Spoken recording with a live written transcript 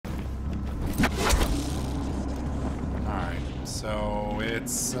So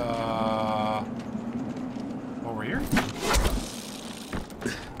it's over here.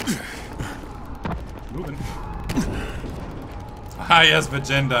 Moving. Ah, yes,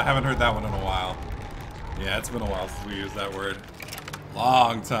 Vagenda. Haven't heard that one in a while. Yeah, it's been a while since we used that word.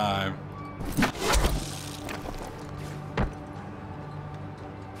 Long time.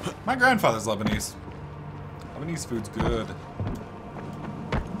 My grandfather's Lebanese. Lebanese food's good.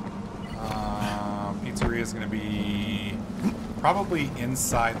 Pizzeria is going to be probably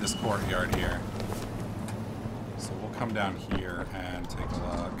inside this courtyard here. So we'll come down here and take a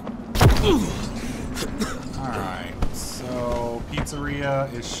look. Alright, so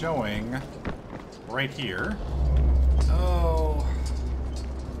pizzeria is showing right here. Oh,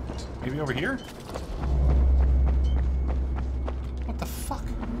 maybe over here? What the fuck?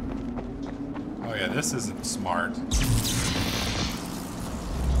 Oh yeah, this isn't smart.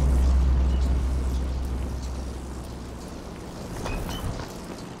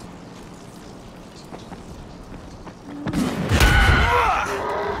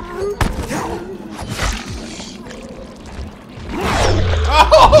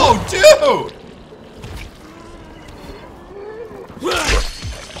 Oh, dude!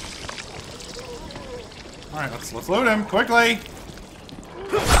 Alright, let's loot him quickly.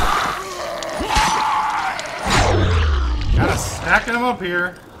 Gotta stacking him up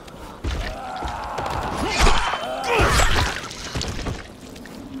here.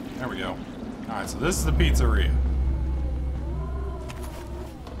 There we go. Alright, so this is the pizzeria.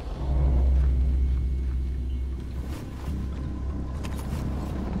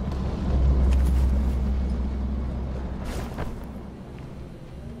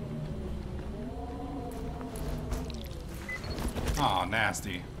 Aw,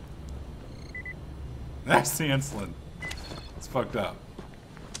 nasty. Nasty insulin. It's fucked up.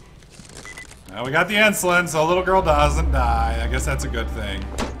 Well, we got the insulin, so a little girl doesn't die. I guess that's a good thing.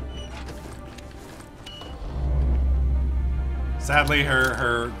 Sadly,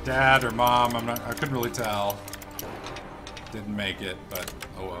 her dad or mom, I couldn't really tell, didn't make it, but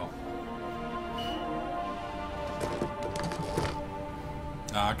oh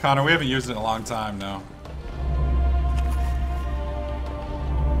well. Connor, we haven't used it in a long time now.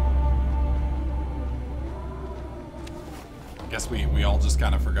 Guess we all just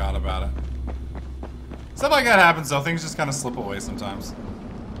kind of forgot about it. Stuff like that happens though. Things just kind of slip away sometimes.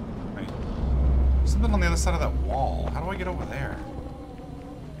 Wait. There's something on the other side of that wall. How do I get over there?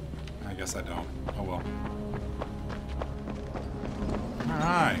 I guess I don't. Oh well.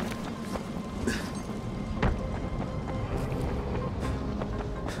 Alright.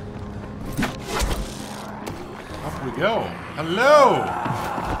 Up we go. Hello!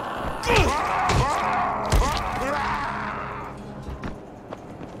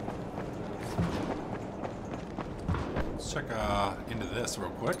 Check into this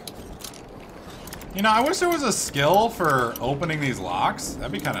real quick. You know, I wish there was a skill for opening these locks.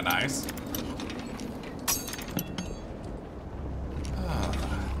 That'd be kind of nice.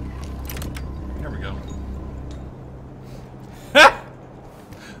 Here we go. I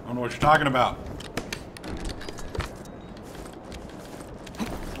don't know what you're talking about.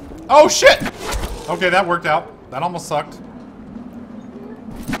 Oh shit! Okay, that worked out. That almost sucked.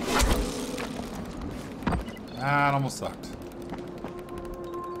 That almost sucked.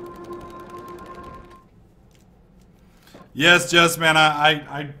 Yes, Jess, man,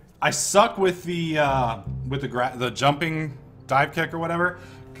 I suck with the jumping dive kick or whatever,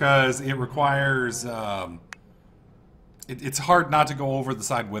 because it requires it's hard not to go over the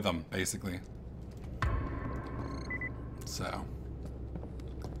side with them, basically. So,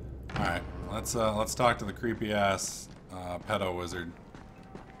 all right, let's talk to the creepy ass pedo wizard.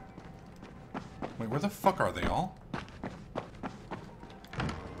 Wait, where the fuck are they all?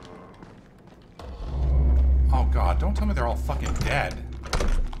 Oh god, don't tell me they're all fucking dead.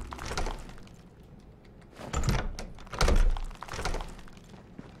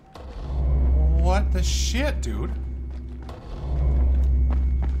 What the shit, dude?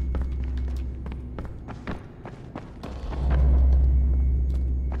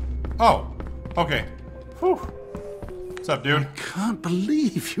 Oh, okay. Whew. What's up, dude? I can't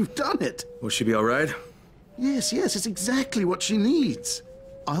believe you've done it. Will she be all right? Yes, it's exactly what she needs.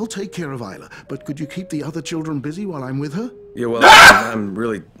 I'll take care of Isla, but could you keep the other children busy while I'm with her? Yeah, well, I'm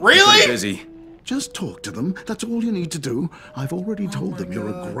really busy. Just talk to them. That's all you need to do. I've already told them you're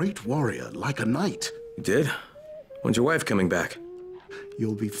a great warrior, like a knight. You did? When's your wife coming back?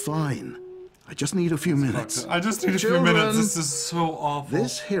 You'll be fine. I just need a few minutes. I just need a few minutes. This is so awful.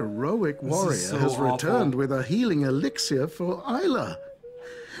 This heroic warrior has returned with a healing elixir for Isla.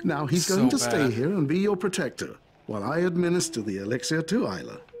 Now he's going to stay here and be your protector. while I administer the elixir to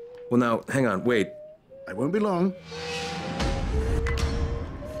Isla. Well, now, hang on, wait. I won't be long.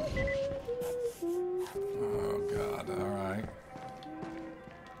 Oh, God. All right.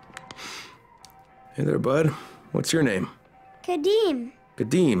 Hey there, bud. What's your name? Kadeem,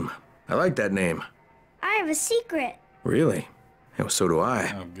 Kadeem. I like that name. I have a secret. Really? Oh, so do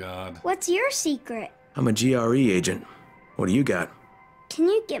I. Oh, God. What's your secret? I'm a GRE agent. What do you got? Can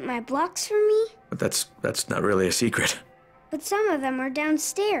you get my blocks for me? But that's not really a secret. But some of them are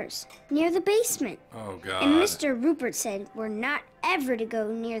downstairs, near the basement. Oh, God. And Mr. Rupert said we're not ever to go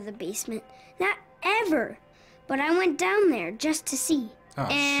near the basement. Not ever. But I went down there just to see. Oh,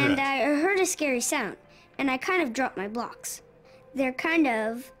 and shit. I heard a scary sound, and I kind of dropped my blocks. They're kind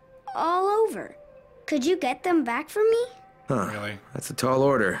of all over. Could you get them back for me? Huh. Really? That's a tall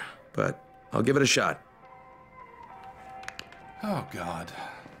order, but I'll give it a shot. Oh, God.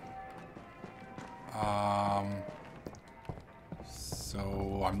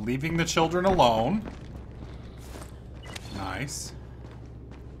 So I'm leaving the children alone. Nice.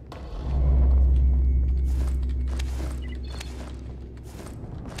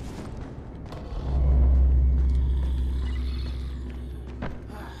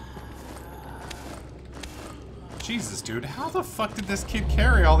 Jesus, dude, how the fuck did this kid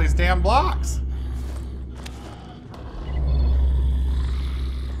carry all these damn blocks?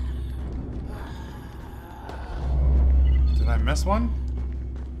 Did I miss one?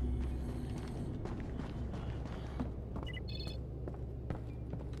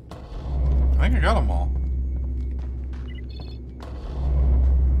 I think I got them all.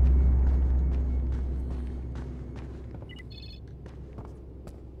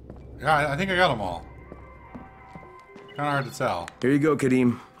 Yeah, I think I got them all. Kind of hard to tell. Here you go,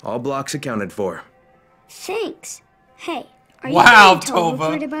 Kadeem. All blocks accounted for. Thanks. Hey, are you Wow, going to tell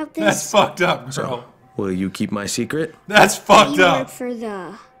Rupert Tova. about this? That's fucked up, bro. So, will you keep my secret? That's fucked You up. work for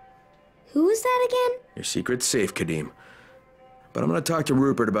the... Who is that again? Your secret's safe, Kadeem. But I'm gonna talk to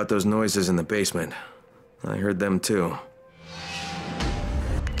Rupert about those noises in the basement. I heard them too.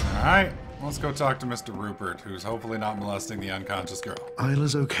 Alright, let's go talk to Mr. Rupert, who's hopefully not molesting the unconscious girl.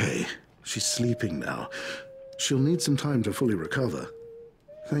 Isla's okay. She's sleeping now. She'll need some time to fully recover.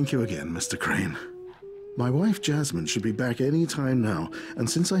 Thank you again, Mr. Crane. My wife Jasmine should be back any time now, and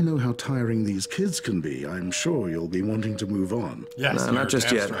since I know how tiring these kids can be, I'm sure you'll be wanting to move on. Yes, No, you're not just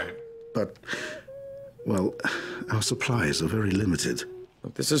damn yet. straight. But, well, our supplies are very limited.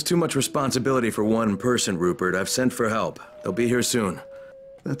 Look, this is too much responsibility for one person, Rupert. I've sent for help. They'll be here soon.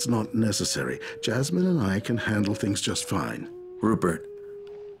 That's not necessary. Jasmine and I can handle things just fine. Rupert,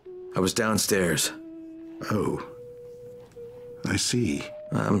 I was downstairs. Oh, I see.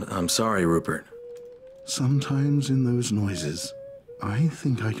 I'm sorry, Rupert. Sometimes in those noises, I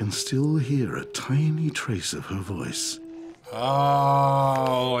think I can still hear a tiny trace of her voice.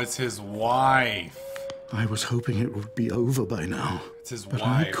 Oh, it's his wife. I was hoping it would be over by now. It's his But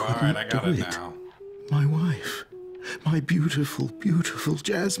I wife. couldn't Alright, I got do it it. now. My wife. My beautiful, beautiful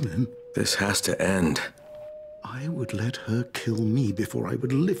Jasmine. This has to end. I would let her kill me before I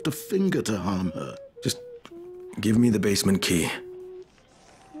would lift a finger to harm her. Just give me the basement key.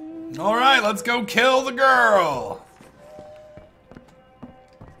 Alright, let's go kill the girl.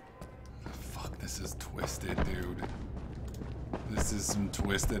 Fuck, this is twisted, dude. This is some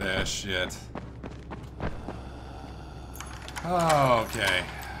twisted ass shit. Okay.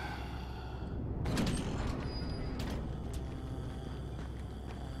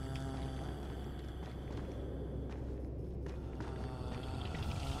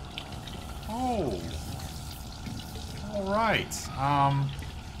 Oh. All right.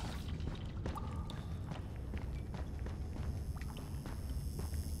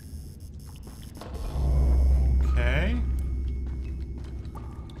 Okay.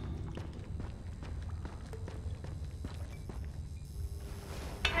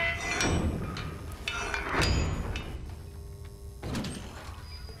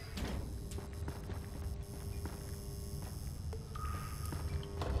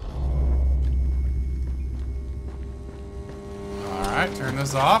 Alright, turn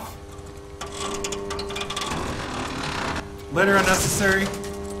this off. Later, unnecessary.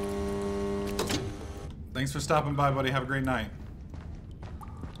 Thanks for stopping by, buddy. Have a great night.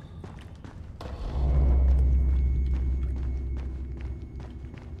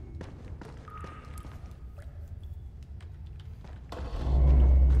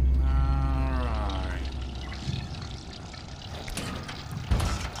 Alright.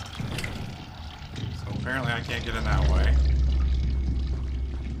 So apparently I can't get in that way.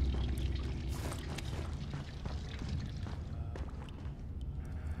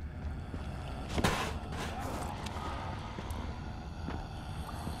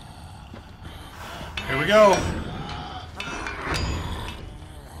 we go.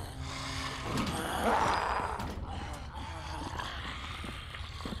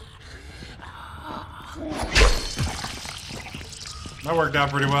 That worked out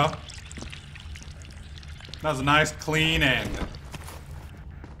pretty well. That was a nice, clean end.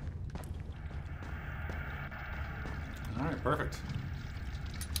 Alright, perfect.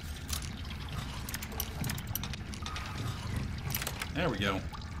 There we go.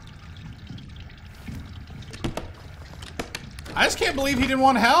 I just can't believe he didn't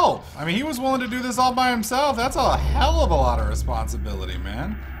want help. I mean, he was willing to do this all by himself. That's a hell of a lot of responsibility,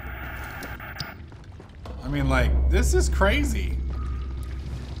 man. I mean, like, this is crazy.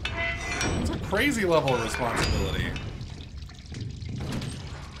 It's a crazy level of responsibility.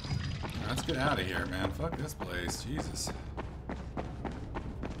 Let's get out of here, man. Fuck this place. Jesus.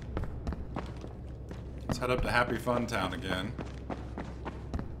 Let's head up to Happy Fun Town again.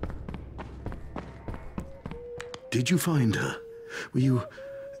 Did you find her? Were you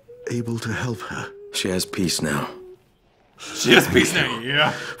able to help her? She has peace now. She has peace now,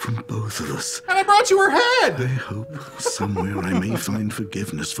 yeah. From both of us. And I brought you her head! I hope somewhere I may find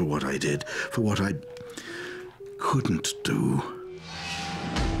forgiveness for what I did, for what I couldn't do.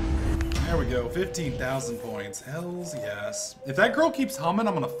 There we go, 15,000 points. Hells yes. If that girl keeps humming,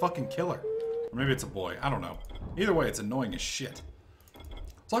 I'm gonna fucking kill her. Or maybe it's a boy, I don't know. Either way, it's annoying as shit.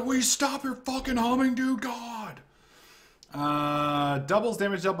 It's like, will you stop your fucking humming, dude? God! Doubles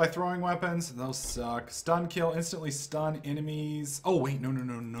damage dealt by throwing weapons. Those suck. Stun kill. Instantly stun enemies. Oh, wait.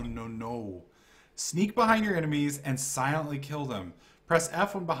 No. Sneak behind your enemies and silently kill them. Press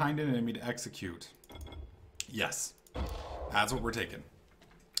F when behind an enemy to execute. Yes. That's what we're taking.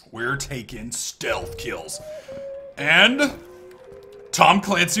 We're taking stealth kills. And Tom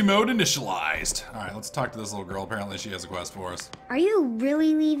Clancy mode initialized. Alright, let's talk to this little girl. Apparently she has a quest for us. Are you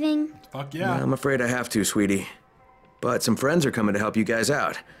really leaving? Fuck yeah. I'm afraid I have to, sweetie. But some friends are coming to help you guys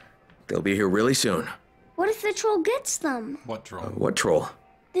out. They'll be here really soon. What if the troll gets them? What troll? What troll?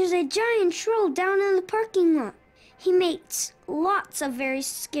 There's a giant troll down in the parking lot. He makes lots of very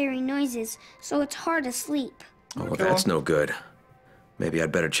scary noises, so it's hard to sleep. Oh, well, that's no good. Maybe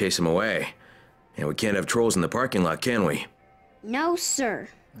I'd better chase him away. And we can't have trolls in the parking lot, can we? No, sir.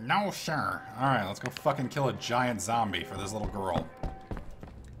 No, sir. Alright, let's go fucking kill a giant zombie for this little girl.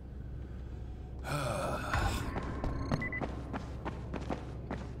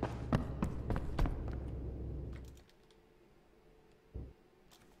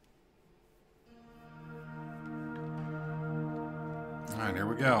 Alright, here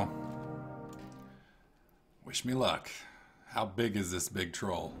we go. Wish me luck. How big is this big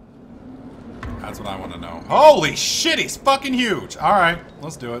troll? That's what I want to know. Holy shit, he's fucking huge! Alright,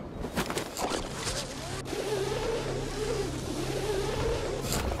 let's do it.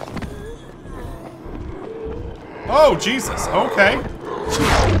 Oh, Jesus, okay.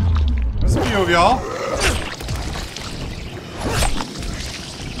 There's a few of y'all.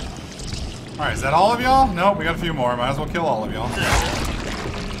 Alright, is that all of y'all? Nope, we got a few more. Might as well kill all of y'all.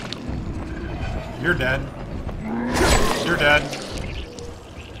 You're dead. You're dead.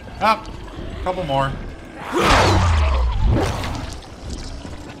 Up. Couple more.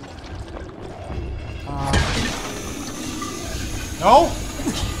 No?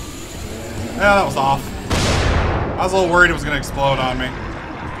 Yeah, that was off. I was a little worried it was going to explode on me.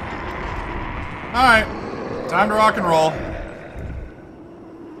 Alright. Time to rock and roll.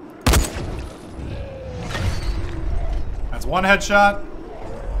 That's one headshot.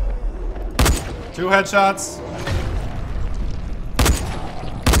 Two headshots.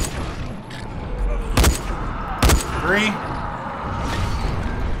 Three.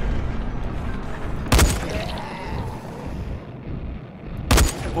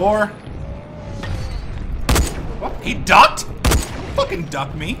 Four. What? He ducked? Fucking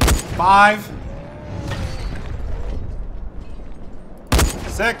ducked me. 5.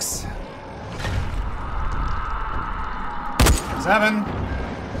 6. 7.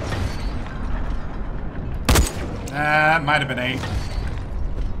 That might have been 8.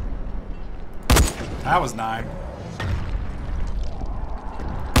 That was 9.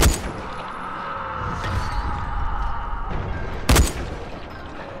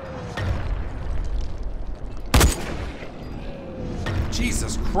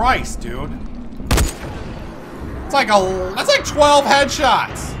 Jesus Christ, dude. It's like that's like 12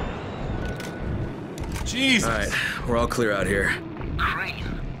 headshots. Jesus. All right, we're all clear out here. Crane,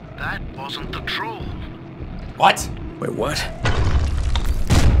 that wasn't the troll. What? Wait, what?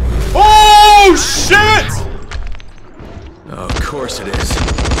 Oh shit! Oh, of course it is.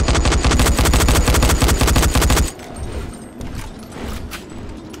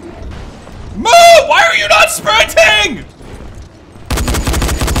 Move! Why are sprinting!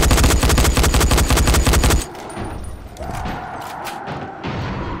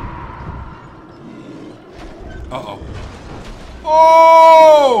 Uh-oh.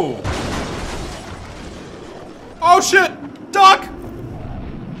 Oh! Oh shit! Duck!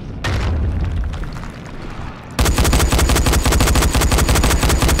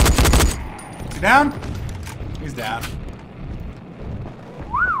 Is he down? He's down.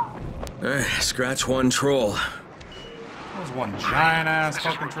 Alright, scratch one troll. That was one giant ass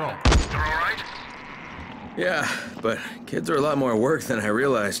fucking troll. You're alright? Yeah, but kids are a lot more work than I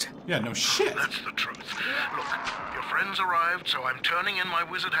realized. Yeah, no shit. That's the truth. Look, your friends arrived, so I'm turning in my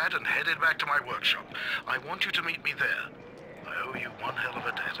wizard hat and headed back to my workshop. I want you to meet me there. I owe you one hell of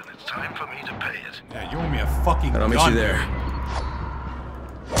a debt, and it's time for me to pay it. Yeah, you owe me a fucking gun. I'll meet you there.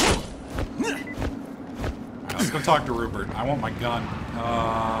 Alright, let's go talk to Rupert. I want my gun.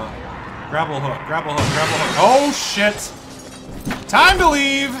 Grapple hook, grapple hook, grapple hook. Oh shit! Time to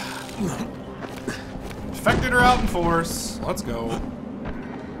leave! Infected her out in force. Let's go.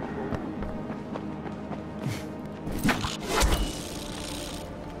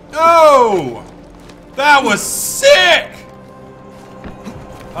 Oh! That was sick!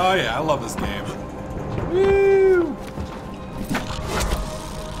 Oh yeah, I love this game. Woo!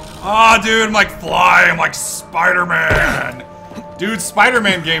 Oh dude, I'm like flying, I'm like Spider-Man! Dude,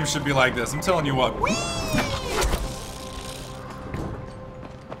 Spider-Man games should be like this, I'm telling you what. Whee!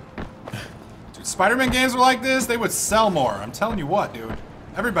 Dude, Spider-Man games were like this, they would sell more. I'm telling you what, dude.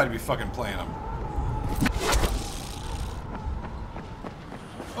 Everybody be fucking playing them.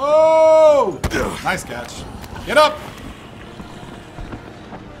 Oh! Nice catch. Get up!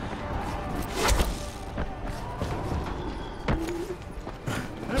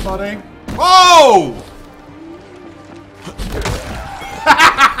 Hey, buddy. Whoa!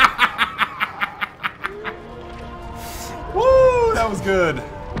 Woo! That was good.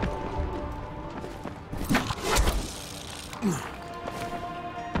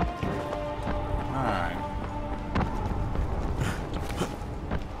 Alright.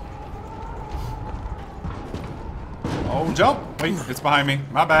 Oh, jump! Wait, it's behind me.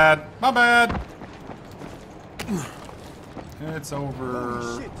 My bad. My bad. It's over.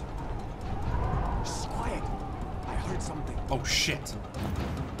 Oh, shit. Shh, quiet. I heard something. Oh shit.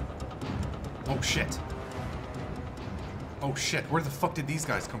 Oh shit. Oh shit. Where the fuck did these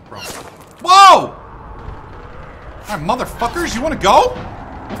guys come from? Whoa! Alright, motherfuckers, you wanna go?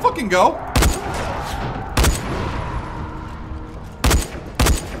 We'll fucking go.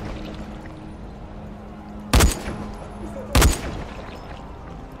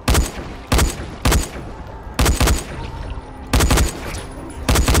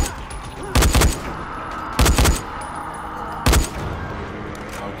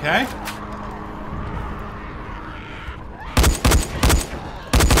 Okay.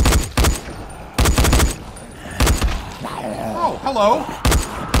 Oh, hello.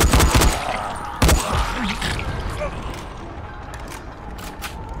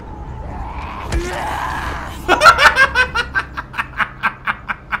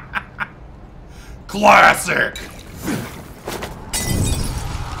 Classic.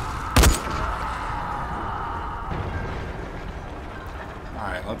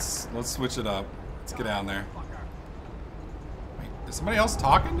 Alright, let's switch it up. Let's get down there. Wait, is somebody else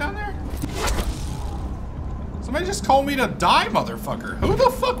talking down there? Somebody just told me to die, motherfucker. Who the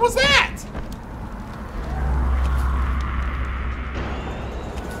fuck was that?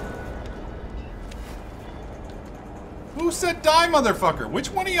 Who said die, motherfucker? Which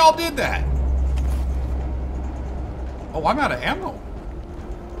one of y'all did that? Oh, I'm out of ammo.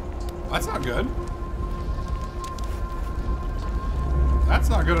 That's not good. That's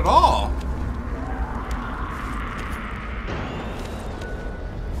not good at all.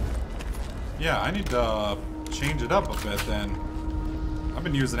 Yeah, I need to change it up a bit then. I've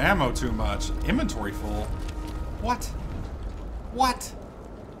been using ammo too much. Inventory full. What? What?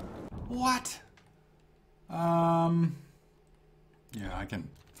 What? Yeah, I can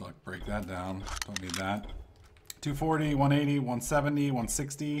break that down. Don't need that. 240, 180, 170,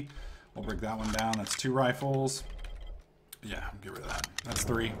 160. We'll break that one down. That's 2 rifles. Yeah, get rid of that. That's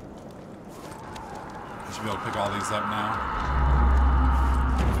 3. I should be able to pick all these up now.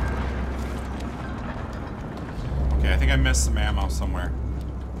 Okay, I think I missed some ammo somewhere.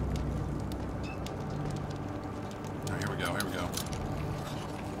 Oh, here we go, here we go.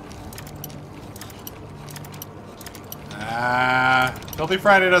 Filthy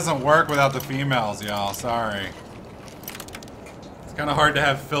Friday doesn't work without the females, y'all. Sorry. It's kind of hard to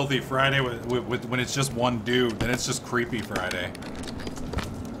have Filthy Friday with when it's just one dude. Then it's just Creepy Friday.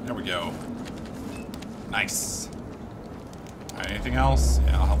 There we go. Nice. Alright, anything else?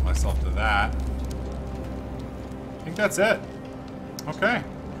 Yeah, I'll help myself to that. I think that's it. Okay.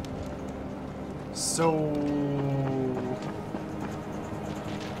 So...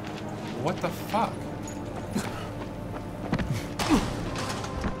 what the fuck?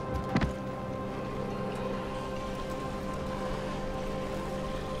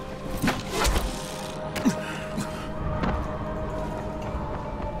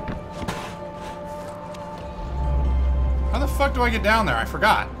 How the fuck do I get down there? I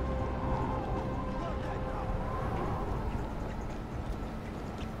forgot.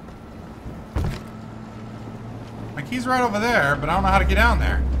 My key's right over there, but I don't know how to get down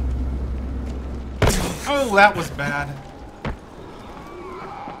there. Oh, that was bad.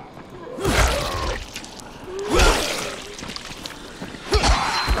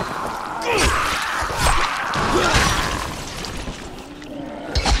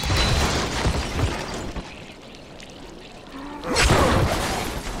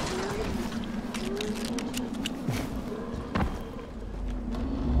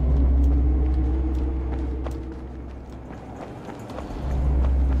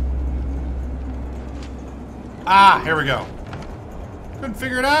 Ah, here we go. Couldn't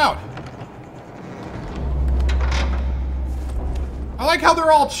figure it out. I like how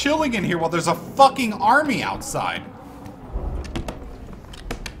they're all chilling in here while there's a fucking army outside.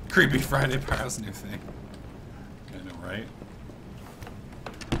 Creepy Friday Pyro's new thing. I know, right?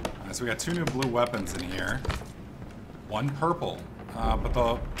 Alright, so we got 2 new blue weapons in here. 1 purple. But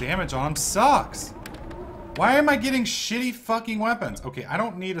the damage on them sucks. Why am I getting shitty fucking weapons? Okay, I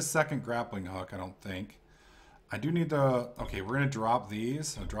don't need a second grappling hook, I don't think. I do need to... okay, we're going to drop these.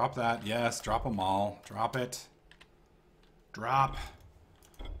 So drop that. Yes, drop them all. Drop it. Drop.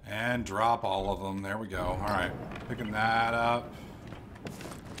 And drop all of them. There we go. Alright. Picking that up.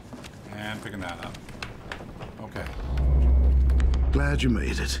 And picking that up. Okay. Glad you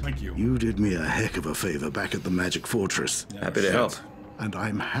made it. Thank you. You did me a heck of a favor back at the Magic Fortress. Yeah, Happy to shit. help. And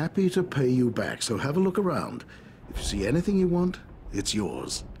I'm happy to pay you back, so have a look around. If you see anything you want, it's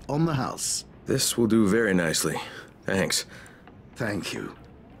yours. On the house. This will do very nicely. Thanks. Thank you.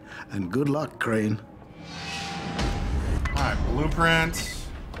 And good luck, Crane. Alright, blueprint.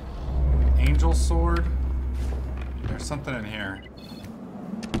 Angel sword. There's something in here.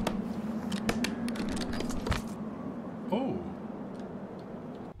 Oh.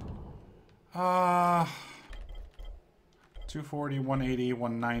 240, 180,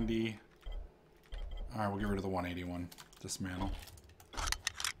 190. Alright, we'll get rid of the 181. Dismantle.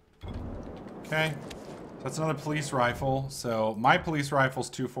 Okay. That's another police rifle. So my police rifle's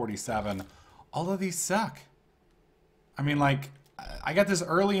 247. All of these suck. I mean, like, I got this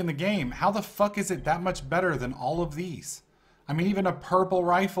early in the game. How the fuck is it that much better than all of these? I mean, even a purple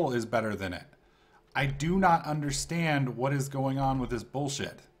rifle is better than it. I do not understand what is going on with this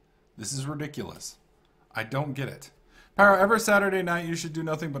bullshit. This is ridiculous. I don't get it. Pyro, every Saturday night you should do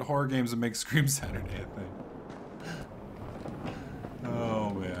nothing but horror games and make Scream Saturday, I think.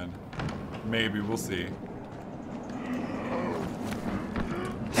 Oh, man. Maybe, we'll see.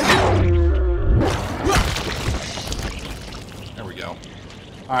 There we go.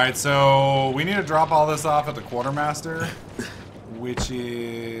 Alright, so we need to drop all this off at the quartermaster, which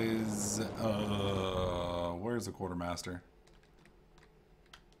is... where's the quartermaster?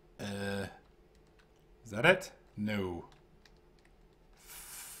 Is that it? No.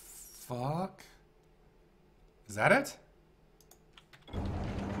 Fuck. Is that it?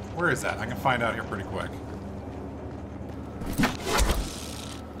 Where is that? I can find out here pretty quick.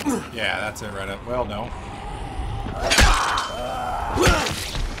 Yeah, that's it right up. Well, no.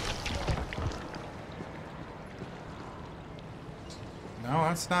 No,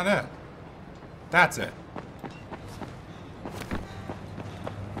 that's not it. That's it.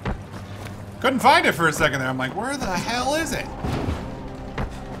 Couldn't find it for a second there. I'm like, where the hell is it?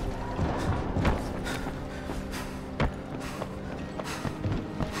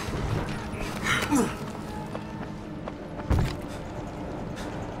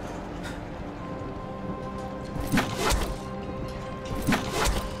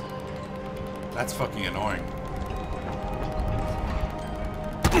 That's fucking annoying.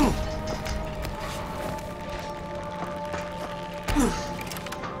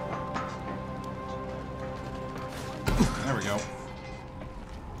 There we go.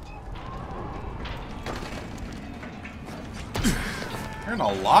 Hearing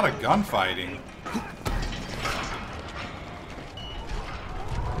a lot of gunfighting.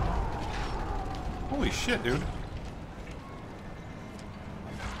 Holy shit, dude.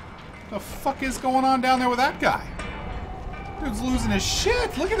 The fuck is going on down there with that guy? Dude's losing his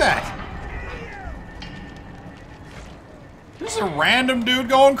shit. Look at that. There's a random dude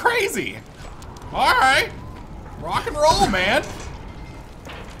going crazy. Alright. Rock and roll, man.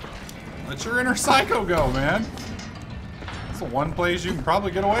 Let your inner psycho go, man. That's the one place you can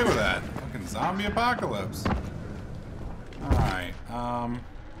probably get away with that. Fucking zombie apocalypse. Alright,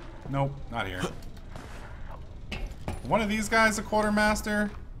 nope, not here. One of these guys a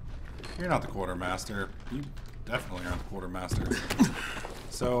quartermaster? You're not the quartermaster. You definitely aren't the quartermaster.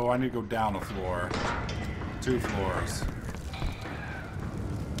 So I need to go down a floor. 2 floors.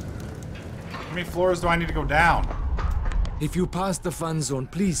 How many floors do I need to go down? If you pass the fan zone,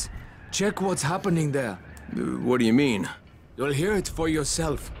 please, check what's happening there. What do you mean? You'll hear it for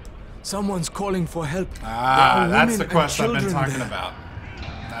yourself. Someone's calling for help. Ah, There are that's the women quest and I've been children talking there. about.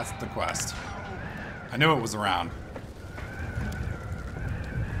 That's the quest. I knew it was around.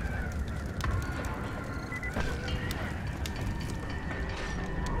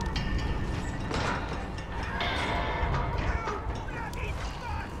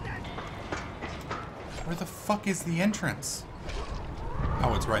 Where the fuck is the entrance?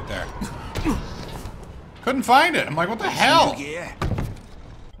 Oh, it's right there. Couldn't find it. I'm like, what the hell?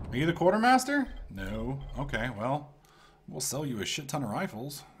 Are you the quartermaster? No. Okay, well, we'll sell you a shit ton of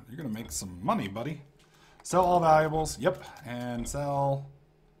rifles. You're gonna make some money, buddy. Sell all valuables. Yep. And sell...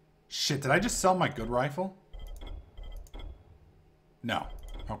 Shit, did I just sell my good rifle? No.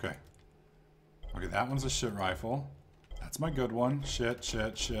 Okay. Okay, that one's a shit rifle. That's my good one. Shit,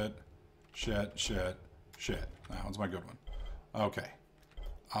 shit, shit. Shit, shit, shit. That one's my good one. Okay.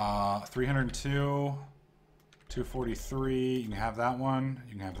 302... 243, you can have that one,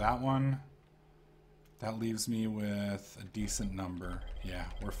 you can have that one. That leaves me with a decent number. Yeah,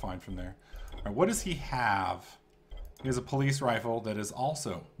 we're fine from there. All right, what does he have? He has a police rifle that is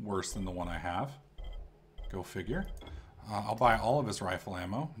also worse than the one I have. Go figure. I'll buy all of his rifle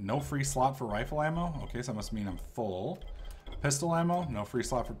ammo. No free slot for rifle ammo. Okay, so that must mean I'm full. Pistol ammo, no free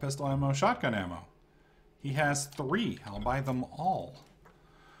slot for pistol ammo. Shotgun ammo. He has 3. I'll buy them all.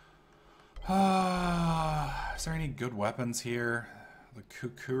 Is there any good weapons here? The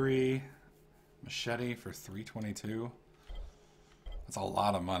Kukuri machete for 322. That's a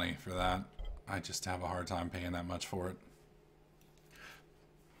lot of money for that. I just have a hard time paying that much for it.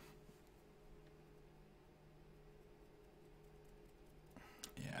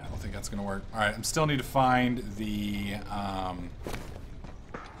 Yeah, I don't think that's gonna work. All right, I still need to find the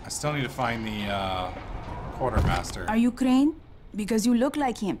quartermaster. Are you Crane? Because you look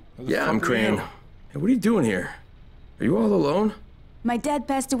like him. Who the Yeah, I'm fuck are Crane. you? Hey, what are you doing here? Are you all alone? My dad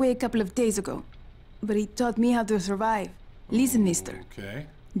passed away a couple of days ago, but he taught me how to survive. Listen, mister. Okay.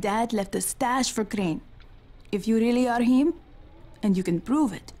 Dad left a stash for Crane. If you really are him, and you can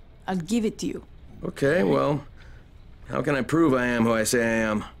prove it, I'll give it to you. Okay, well, how can I prove I am who I say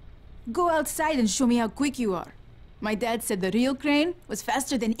I am? Go outside and show me how quick you are. My dad said the real Crane was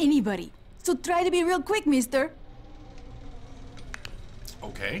faster than anybody. So try to be real quick, mister.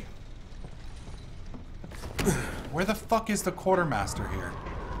 Okay. Where the fuck is the quartermaster here?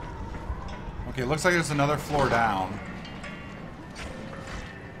 Okay, looks like there's another floor down.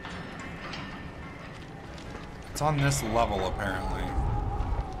 It's on this level, apparently.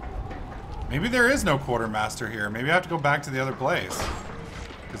 Maybe there is no quartermaster here. Maybe I have to go back to the other place.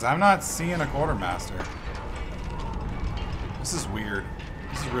 Because I'm not seeing a quartermaster. This is weird.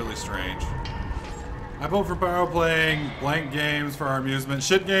 This is really strange. I vote for Power playing blank games for our amusement.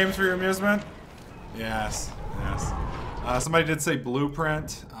 Shit games for your amusement? Yes, yes. Somebody did say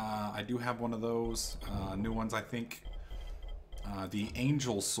Blueprint. I do have one of those. New ones, I think. The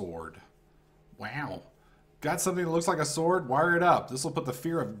Angel Sword. Wow. Got something that looks like a sword? Wire it up. This will put the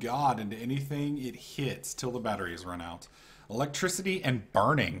fear of God into anything it hits till the batteries run out. Electricity and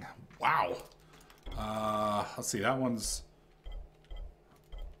burning. Wow. Let's see, that one's...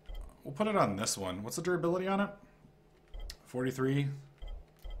 We'll put it on this one. What's the durability on it? 43.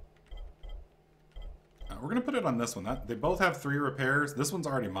 We're going to put it on this one. They both have 3 repairs. This one's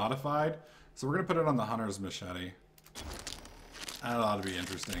already modified. So we're going to put it on the Hunter's Machete. That ought to be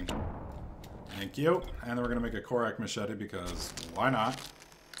interesting. Thank you. And then we're going to make a Korak Machete because why not?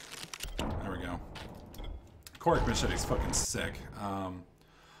 There we go. Korak Machete is fucking sick.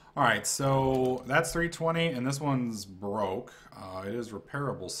 Alright, so that's 320 and this one's broke. It is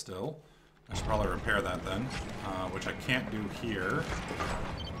repairable still. I should probably repair that then, which I can't do here.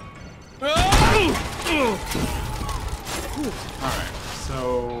 Alright,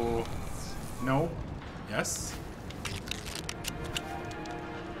 so... No. Yes.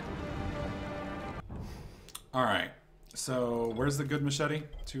 Alright, so where's the good machete?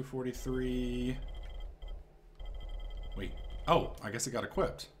 243... Wait. Oh, I guess it got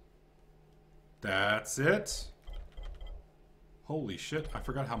equipped. That's it. Holy shit, I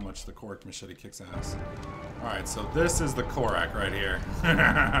forgot how much the Korak machete kicks ass. Alright, so this is the Korak right here.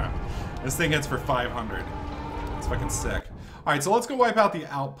 This thing hits for 500. It's fucking sick. Alright, so let's go wipe out the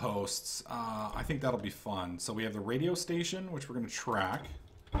outposts. I think that'll be fun. So we have the radio station, which we're going to track.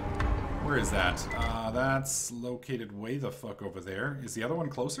 Where is that? That's located way the fuck over there. Is the other one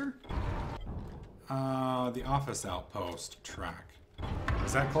closer? The office outpost track.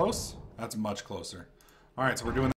 Is that close? That's much closer. Alright, so we're doing